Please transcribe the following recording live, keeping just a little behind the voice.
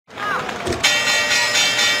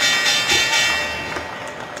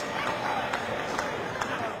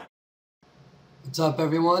What's up,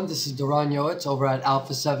 everyone? This is Duran Yoetz over at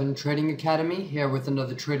Alpha 7 Trading Academy, here with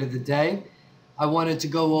another trade of the day. I wanted to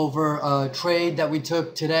go over a trade that we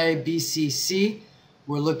took today, BCC.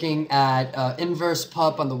 We're looking at inverse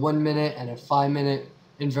pup on the 1 minute and a 5 minute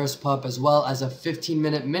inverse pup, as well as a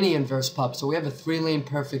 15-minute mini inverse pup. So we have a 3-lane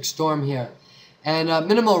perfect storm here, and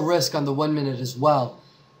minimal risk on the 1 minute as well.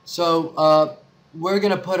 So we're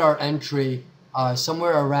gonna put our entry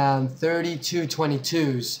somewhere around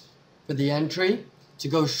 32.22s for the entry to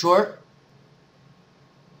go short,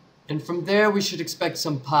 and from there we should expect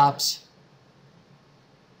some pops,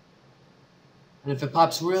 and if it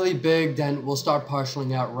pops really big, then we'll start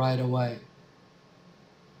partialing out right away.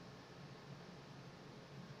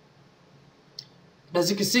 And as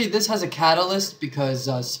you can see, this has a catalyst because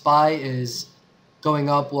SPY is going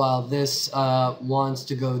up while this wants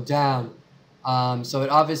to go down, so it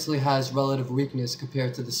obviously has relative weakness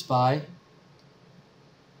compared to the SPY.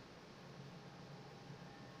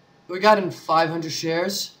 We got in 500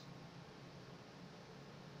 shares.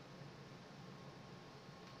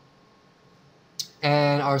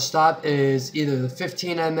 And our stop is either the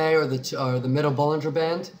 15 MA or the middle Bollinger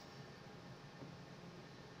Band.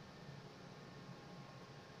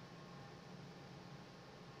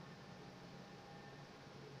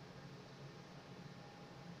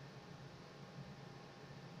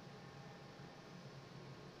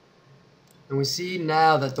 And we see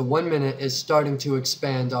now that the 1 minute is starting to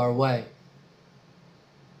expand our way.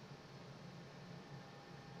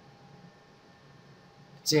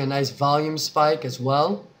 See a nice volume spike as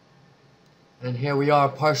well. And here we are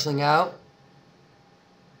partialing out.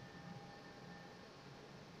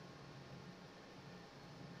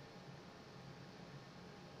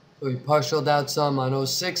 So we partialed out some on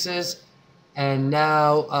 06s. And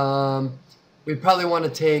now we probably want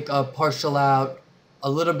to take a partial out a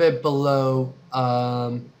little bit below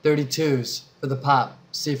 32s for the pop.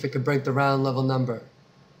 See if it could break the round level number.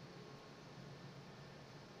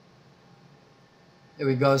 There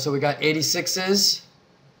we go. So we got 86s.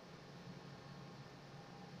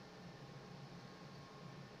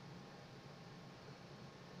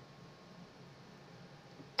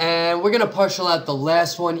 And we're going to partial out the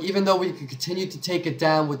last one, even though we could continue to take it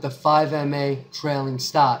down with the 5 MA trailing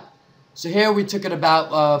stop. So here we took it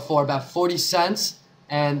for about 40 cents.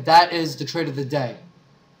 And that is the trade of the day.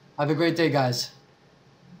 Have a great day, guys.